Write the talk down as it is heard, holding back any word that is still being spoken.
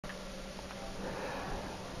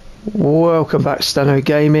Welcome back, Stano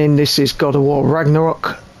Gaming. This is God of War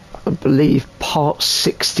Ragnarok, I believe part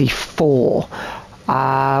 64.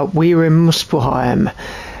 We're in Muspelheim.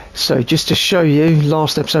 So just to show you,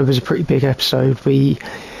 last episode was a pretty big episode. We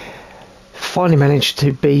finally managed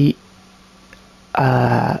to beat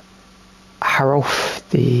Harolf,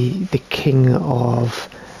 the king of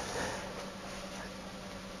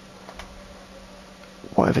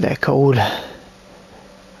whatever they're called.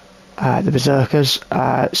 The Berserkers.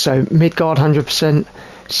 So Midgard 100%,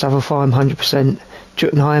 Svartalfheim 100%,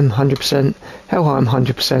 Jotunheim 100%, Helheim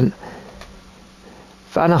 100%,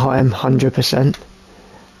 Vanaheim 100%,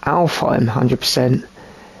 Alfheim 100%,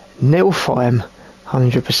 Nilfheim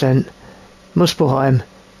 100%, Muspelheim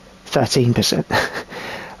 13%.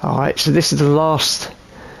 Alright, so this is the last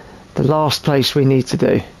place we need to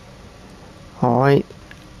do. Alright.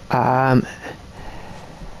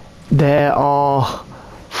 There are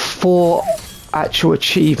 4 actual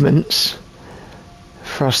achievements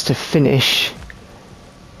for us to finish,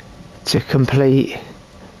 to complete,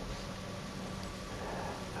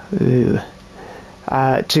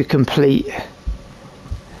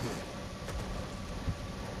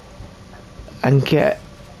 and get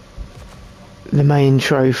the main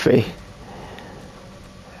trophy,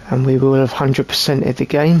 and we will have 100%ed the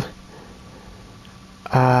game.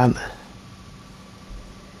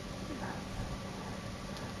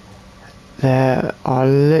 There are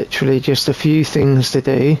literally just a few things to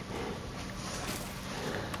do.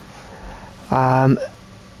 At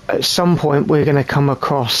some point we're going to come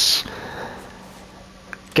across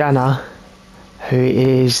Ganna, who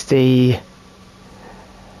is the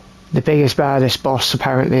biggest, baddest boss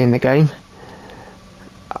apparently in the game.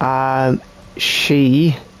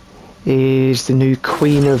 She is the new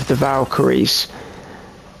Queen of the Valkyries.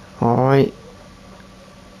 Alright.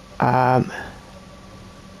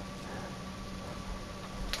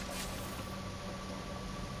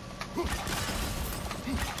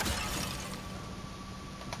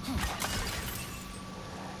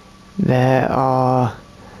 There are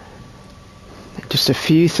just a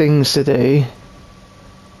few things to do.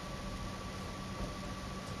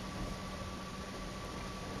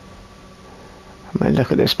 I mean,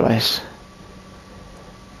 look at this place.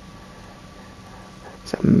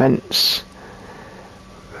 It's immense.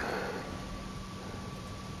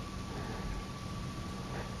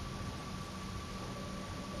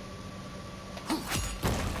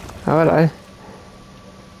 Oh, hello.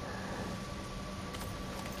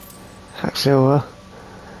 Silver.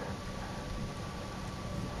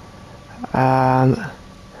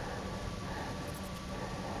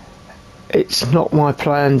 It's not my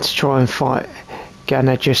plan to try and fight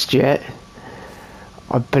Ganna just yet.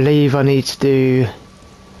 I believe I need to do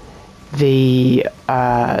the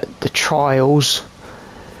trials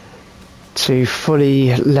to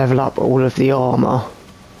fully level up all of the armor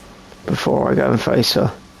before I go and face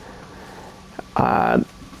her.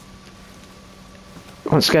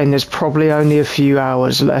 Once again, there's probably only a few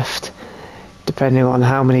hours left, depending on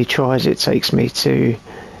how many tries it takes me to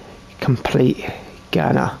complete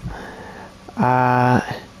Ganna.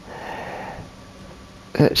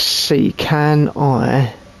 Let's see, can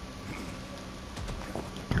I...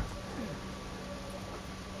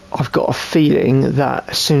 I've got a feeling that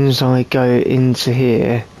as soon as I go into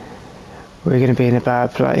here, we're going to be in a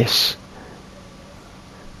bad place.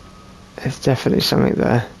 There's definitely something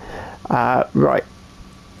there. Right.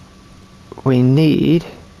 We need...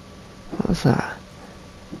 what's that?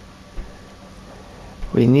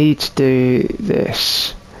 We need to do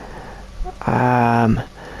this.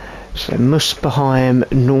 So Muspelheim,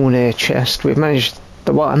 Nornir chest. We've managed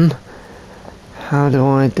the one. How do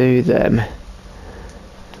I do them?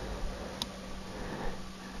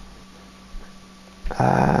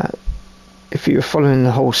 If you were following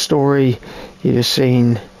the whole story, you'd have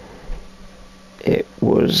seen it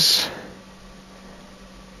was...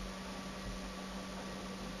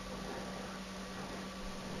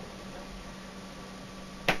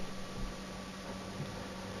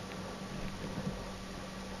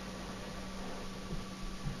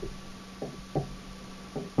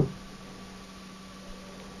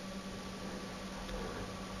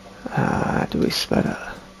 do we spell it?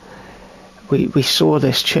 We saw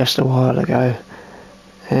this chest a while ago.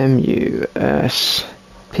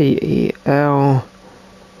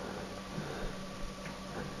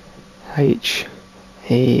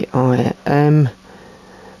 Muspelheim,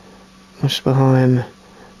 Muspelheim,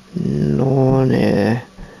 Nornir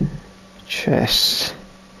chest.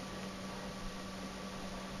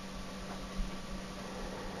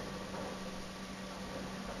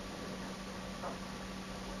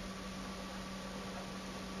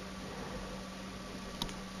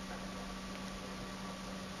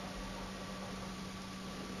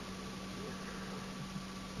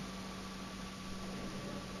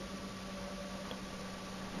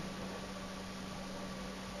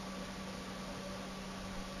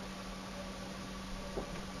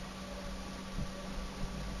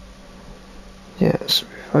 Yeah, so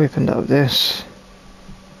we've opened up this.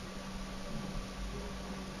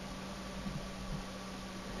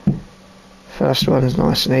 First one's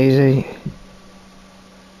nice and easy.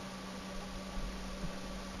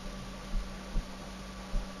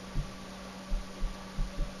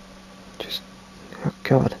 Just, oh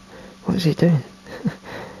God, what is he doing?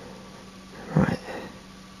 Right.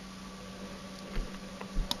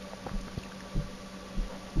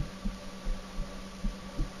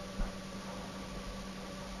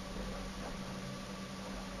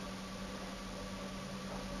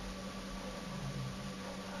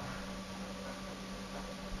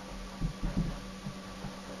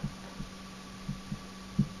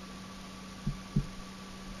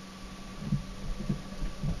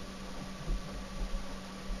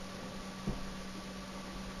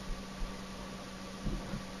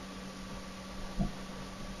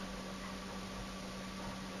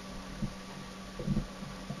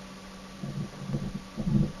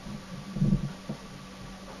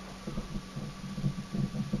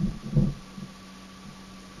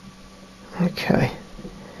 Okay,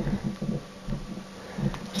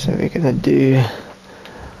 so we're gonna do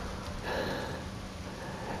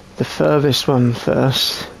the furthest one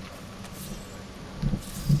first.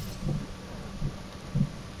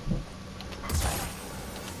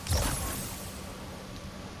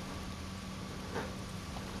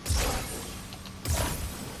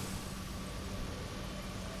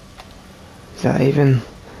 Is that even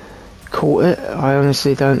caught it? I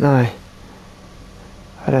honestly don't know.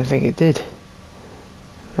 I don't think it did.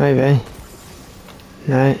 Maybe.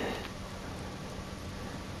 No.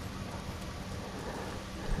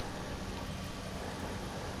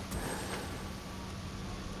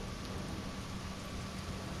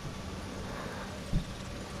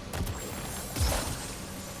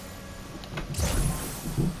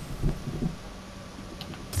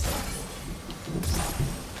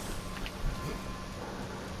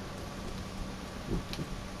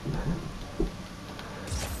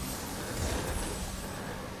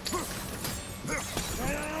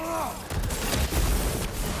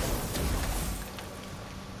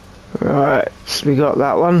 Right, so we got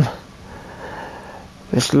that one.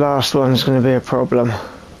 This last one's going to be a problem.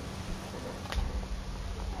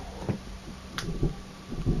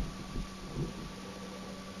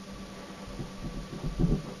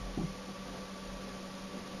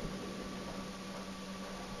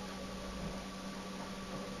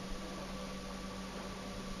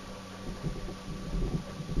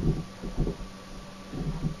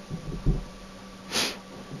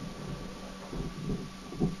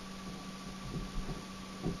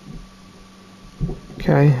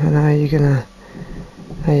 Okay, and how are you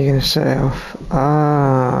gonna set it off?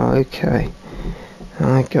 Ah, okay.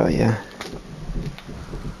 I got you.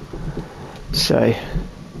 So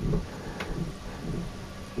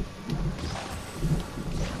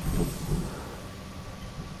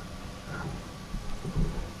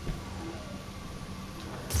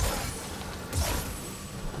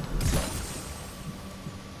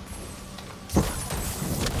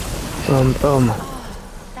boom, boom.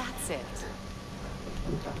 That's it.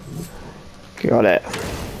 Got it.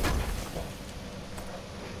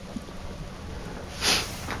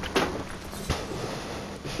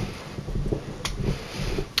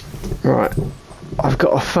 Right, I've got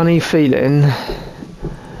a funny feeling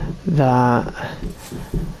that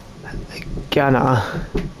Gunner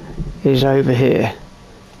is over here.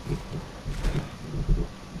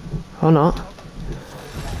 Or not?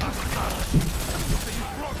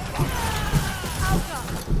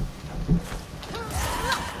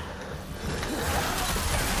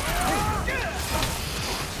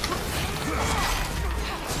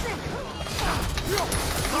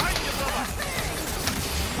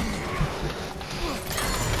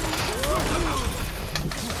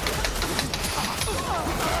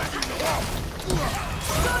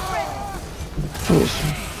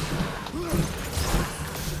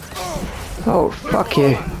 Oh, fuck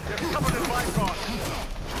you.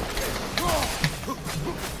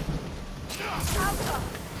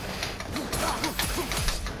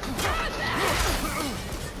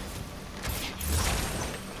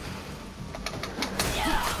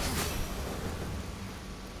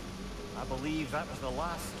 I believe that was the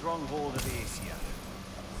last stronghold of Asia.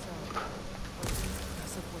 So,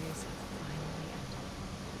 progressive ways have finally ended.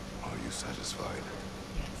 Are you satisfied?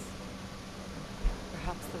 Yes.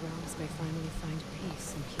 Perhaps the realms may finally find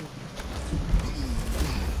peace and healing.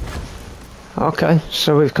 Okay,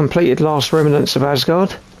 so we've completed Last Remnants of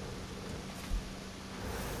Asgard.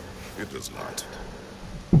 It does not.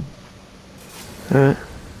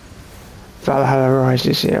 Valhalla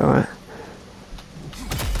rises, yeah, right.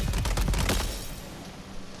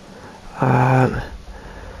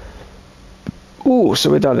 Oh, so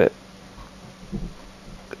we've done it.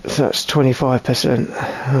 So that's 25%,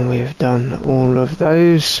 and we've done all of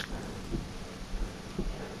those.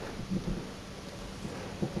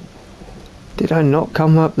 Did I not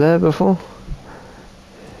come up there before?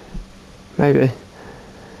 Maybe.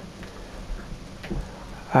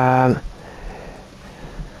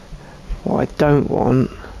 What I don't want,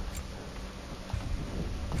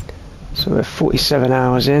 so we're 47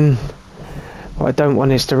 hours in, what I don't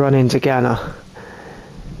want is to run into Ganna.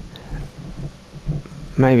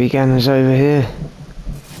 Maybe Ganna's over here.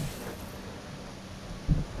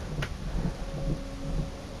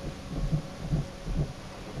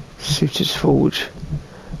 Suitor's Forge.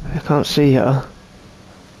 I can't see her.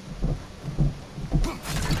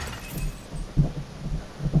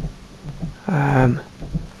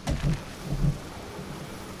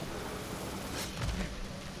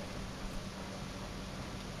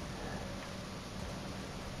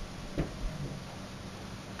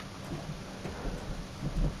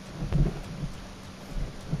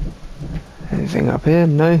 Anything up here?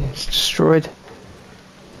 No, it's destroyed.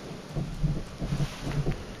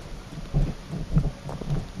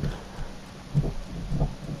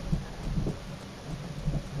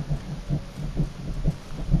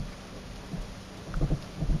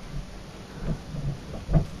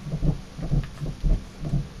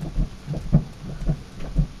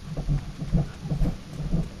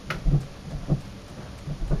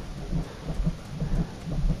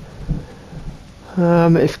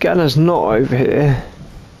 If Ganna's not over here,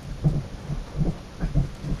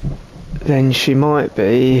 then she might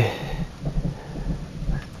be.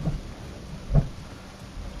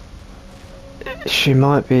 She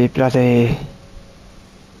might be bloody.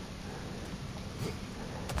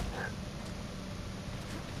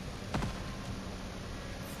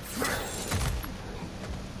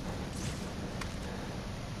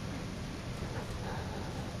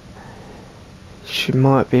 She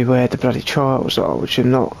might be where the bloody trials are, which are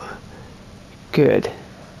not good.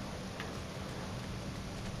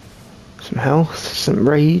 Some health, some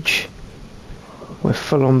rage. We're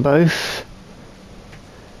full on both.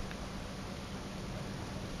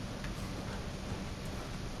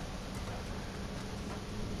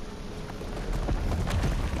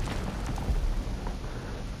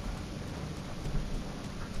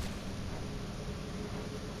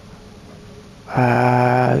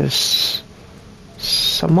 There's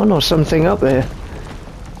someone or something up there.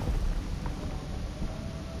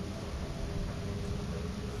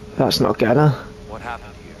 That's not Ganna. What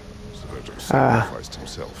happened here? Surtur sacrificed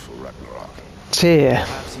himself for Ragnarok. Tyr.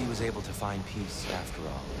 Perhaps he was able to find peace after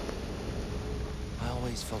all. I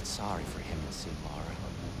always felt sorry for him and Sigmara.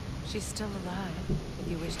 She's still alive, if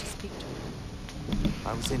you wish to speak to her.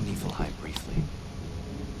 I was in Niflheim briefly.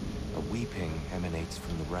 A weeping emanates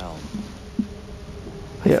from the realm.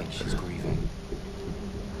 I Yep. think she's grieving.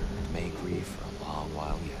 And may grieve for a long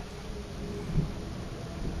while yet.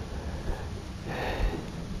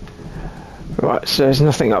 Right, so there's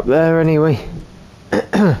nothing up there anyway.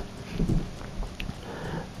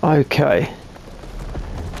 Okay.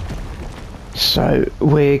 So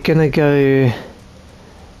we're gonna go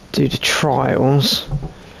do the trials.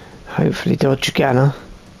 Hopefully dodge Ganna.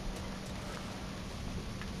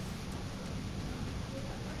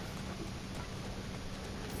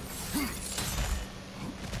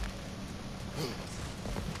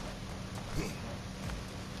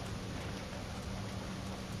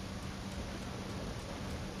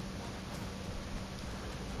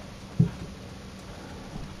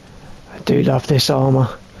 I do love this armour.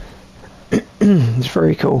 It's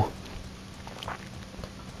very cool.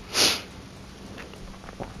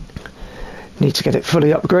 Need to get it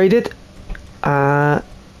fully upgraded.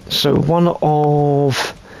 So one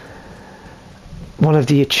of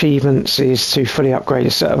the achievements is to fully upgrade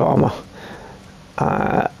a set of armour.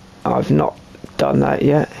 I've not done that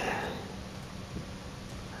yet.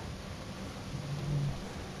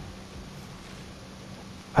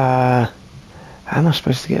 How am I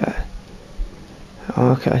supposed to get it?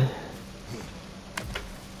 Oh, okay.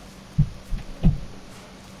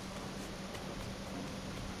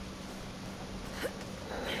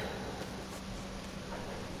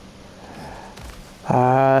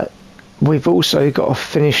 We've also got to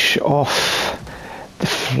finish off the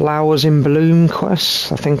Flowers in Bloom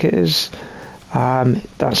quest, I think it is.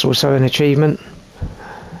 That's also an achievement.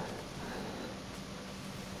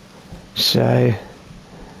 So,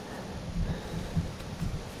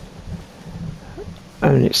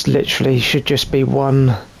 and it's literally should just be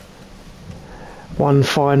one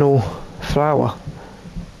final flower.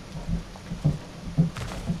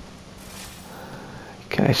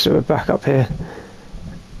 Okay, so we're back up here.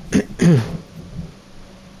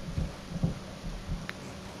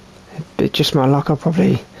 But just my luck, I'll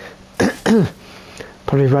probably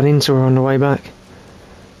probably run into her on the way back.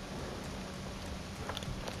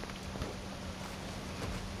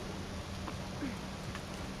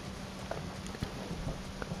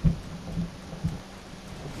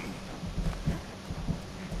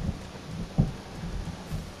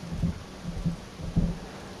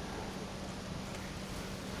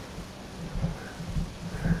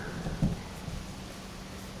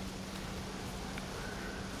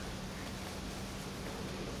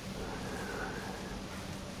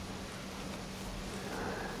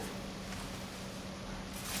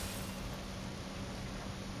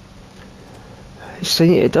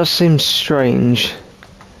 See, it does seem strange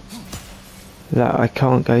that I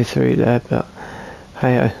can't go through there, but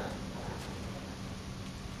hey,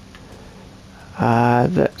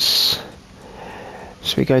 that's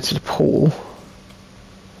so we go to the pool.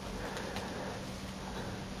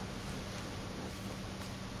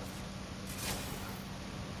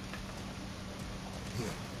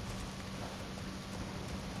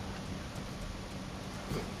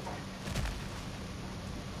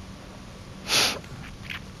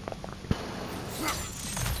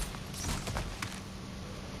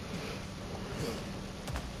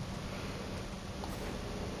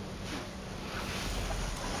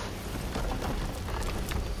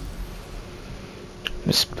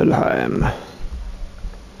 Spelheim. Now,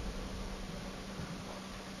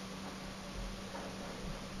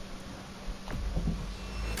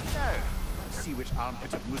 see which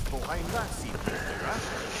armpit of Muspelheim that seems to do, huh?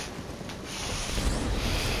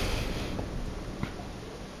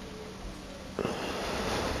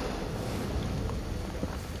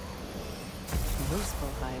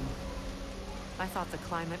 Muspelheim. I thought the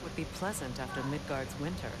climate would be pleasant after Midgard's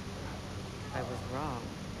winter. I was wrong.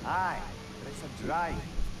 Aye, but it's a dry.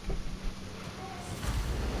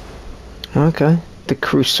 Okay, the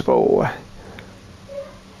Crucible.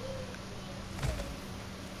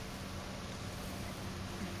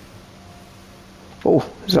 Oh,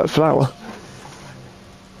 is that a flower?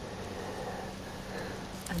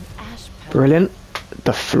 An ash petal. Brilliant.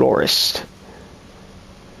 The Florist.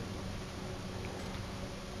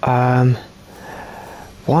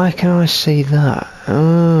 Why can I see that?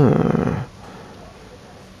 Oh.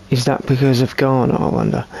 Is that because of Ghana, I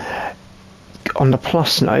wonder? On the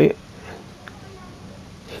plus note,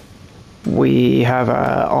 we have an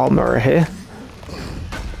armourer here.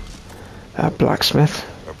 A blacksmith.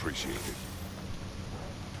 Appreciate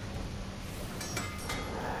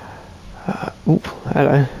it. Oop,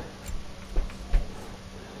 hello.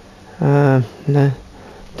 No,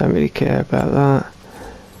 don't really care about that.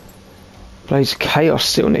 Blades of Chaos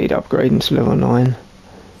still need upgrading to level 9.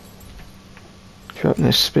 Drop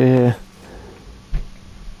this spear.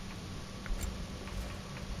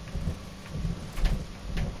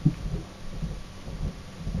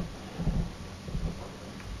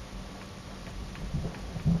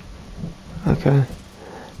 Okay.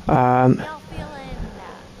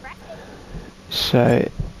 So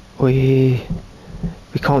we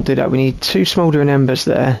can't do that. We need 2 smouldering embers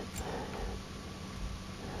there.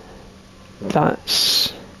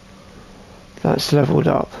 That's leveled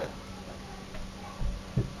up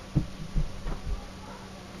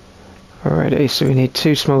already. So we need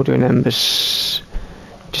 2 smouldering embers.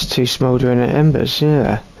 Just 2 smouldering embers.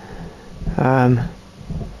 Yeah.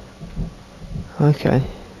 Okay.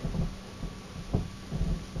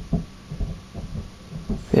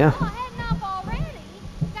 Yeah.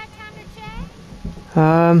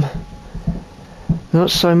 Not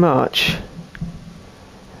so much.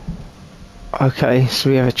 Okay, so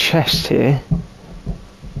we have a chest here.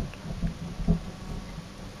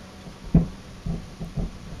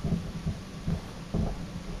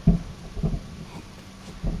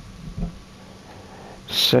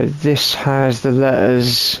 So this has the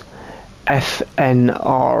letters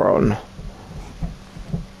FNR on.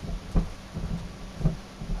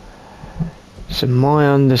 So my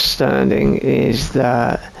understanding is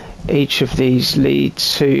that each of these lead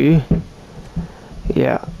to,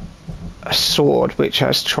 yeah, a sword which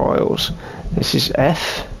has trials. This is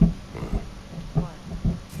F. I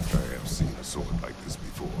have seen a sword like this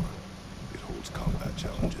before. It holds combat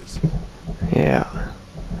challenges. Yeah.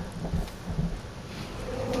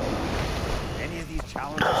 Any of these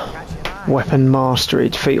challenges catch your eye? Weapon mastery.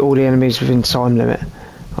 Defeat all the enemies within time limit.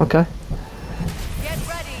 Okay. Get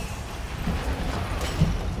ready.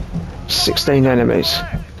 16 enemies.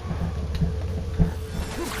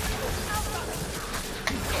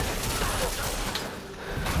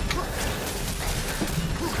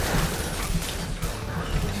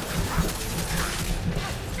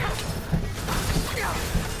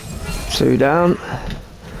 2 down.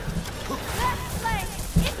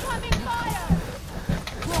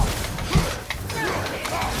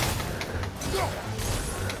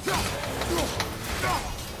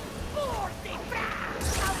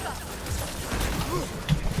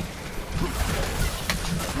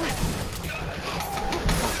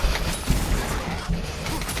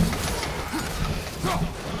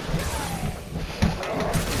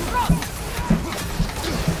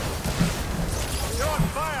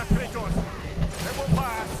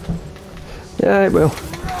 Yeah, it will.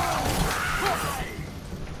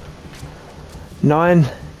 9.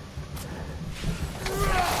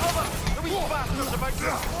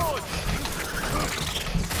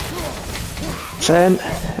 10.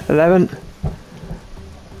 11.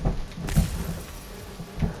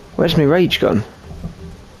 Where's my rage gone?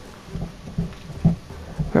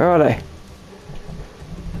 Where are they?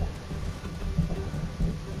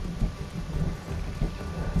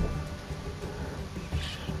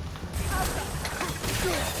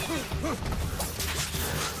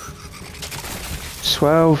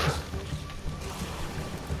 Twelve.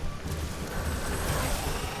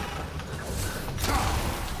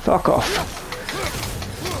 Fuck off.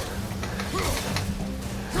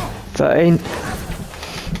 13.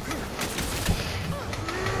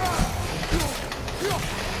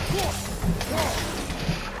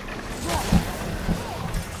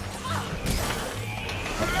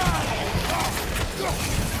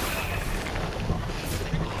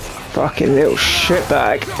 Fucking little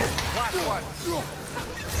shitbag.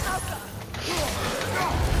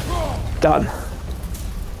 Done.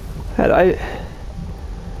 Hello.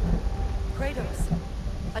 Kratos,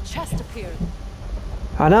 a chest appeared.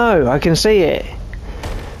 I know, I can see it.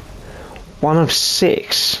 1 of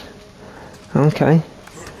 6. Okay.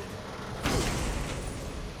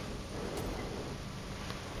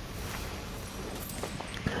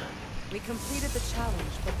 We completed the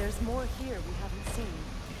challenge, but there's more here we haven't seen.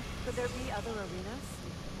 Could there be other arenas?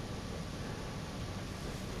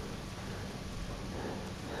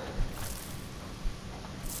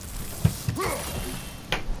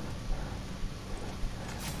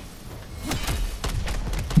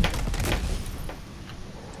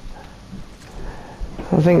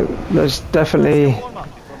 I think there's definitely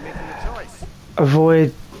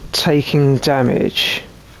avoid taking damage.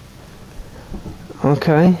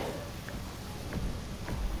 Okay.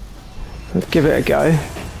 Let's give it a go.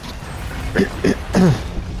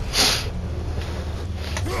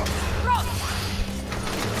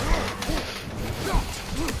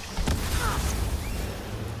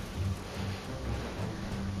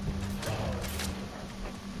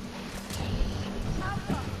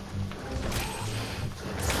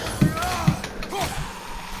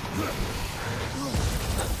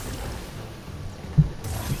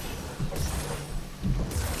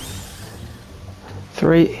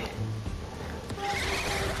 Three.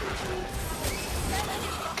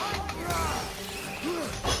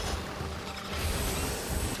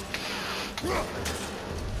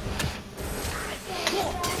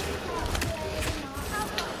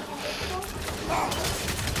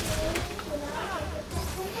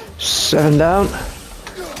 Seven down.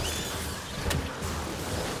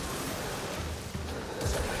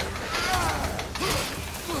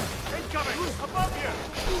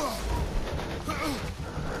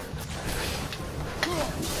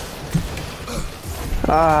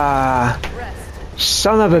 Ah,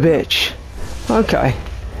 son of a bitch. Okay.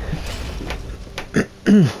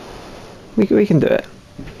 we can do it.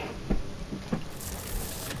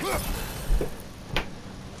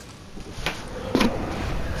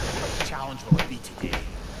 Challenge will it be today?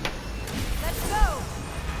 Let's go!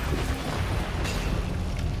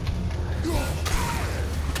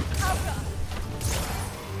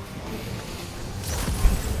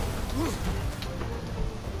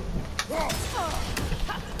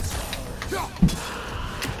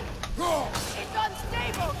 It's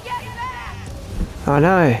unstable! Get back! I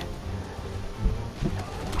know.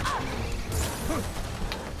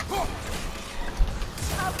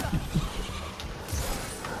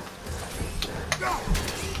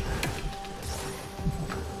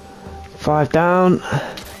 Five down.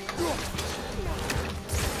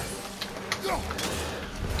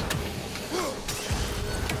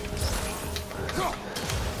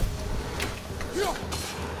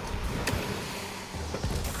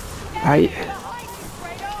 Eight.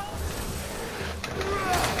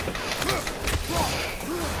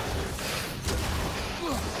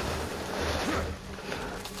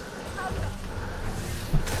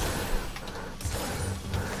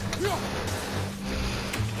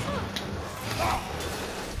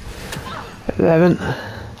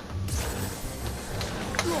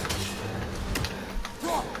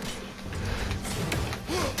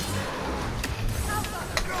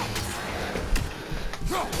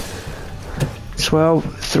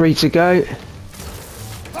 12, 3 to go.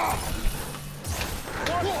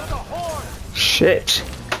 Shit.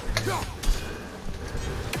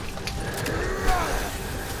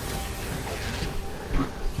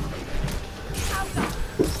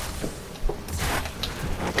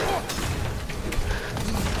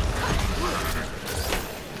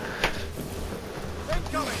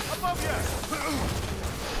 Incoming! Above you!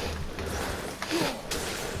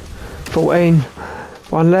 14.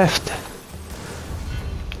 1 left.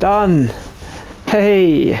 Done.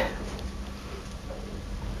 Hey.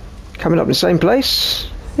 Coming up in the same place?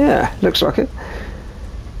 Yeah, looks like it.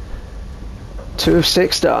 2 of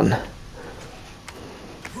 6 done.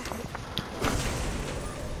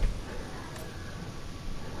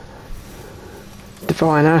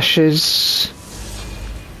 Divine Ashes.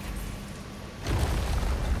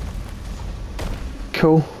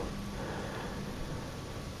 Cool.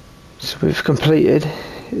 So we've completed.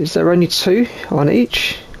 Is there only 2 on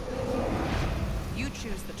each? You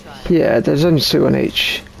choose the trial. Yeah, there's only 2 on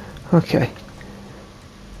each. Okay.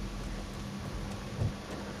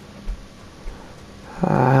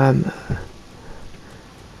 I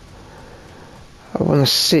want to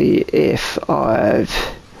see if I've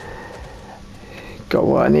got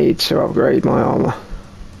what I need to upgrade my armor. Hey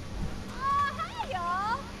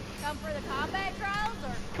y'all! Come for the combat trials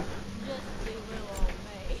or just see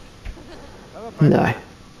little old me? No.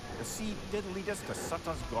 The sea did lead us to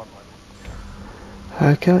Sutter's Gauntlet.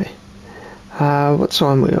 Okay. What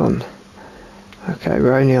time are we on? Okay,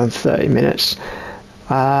 we're only on 30 minutes.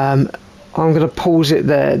 I'm going to pause it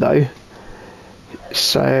there though.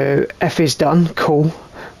 So F is done, cool.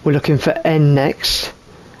 We're looking for N next.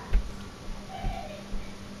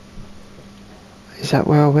 Is that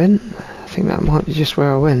where I went? I think that might be just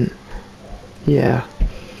where I went. Yeah.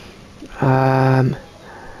 I'm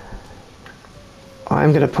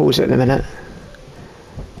going to pause it in a minute.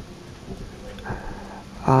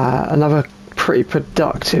 Another pretty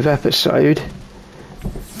productive episode.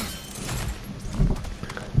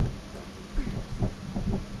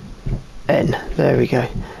 N, there we go.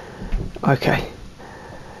 Okay.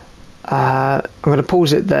 I'm going to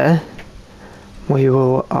pause it there. We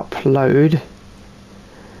will upload.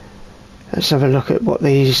 Let's have a look at what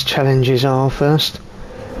these challenges are first.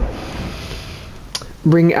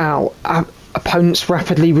 Ring out. Opponents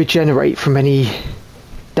rapidly regenerate from any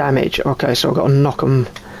damage. Okay, so I've got to knock them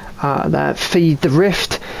out of that. Feed the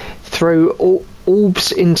rift. Throw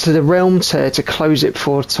orbs into the realm tear to close it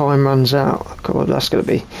before time runs out. God, that's gonna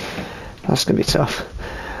be tough.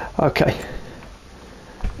 Okay.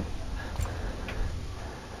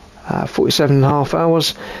 47.5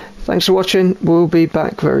 hours. Thanks for watching. We'll be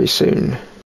back very soon.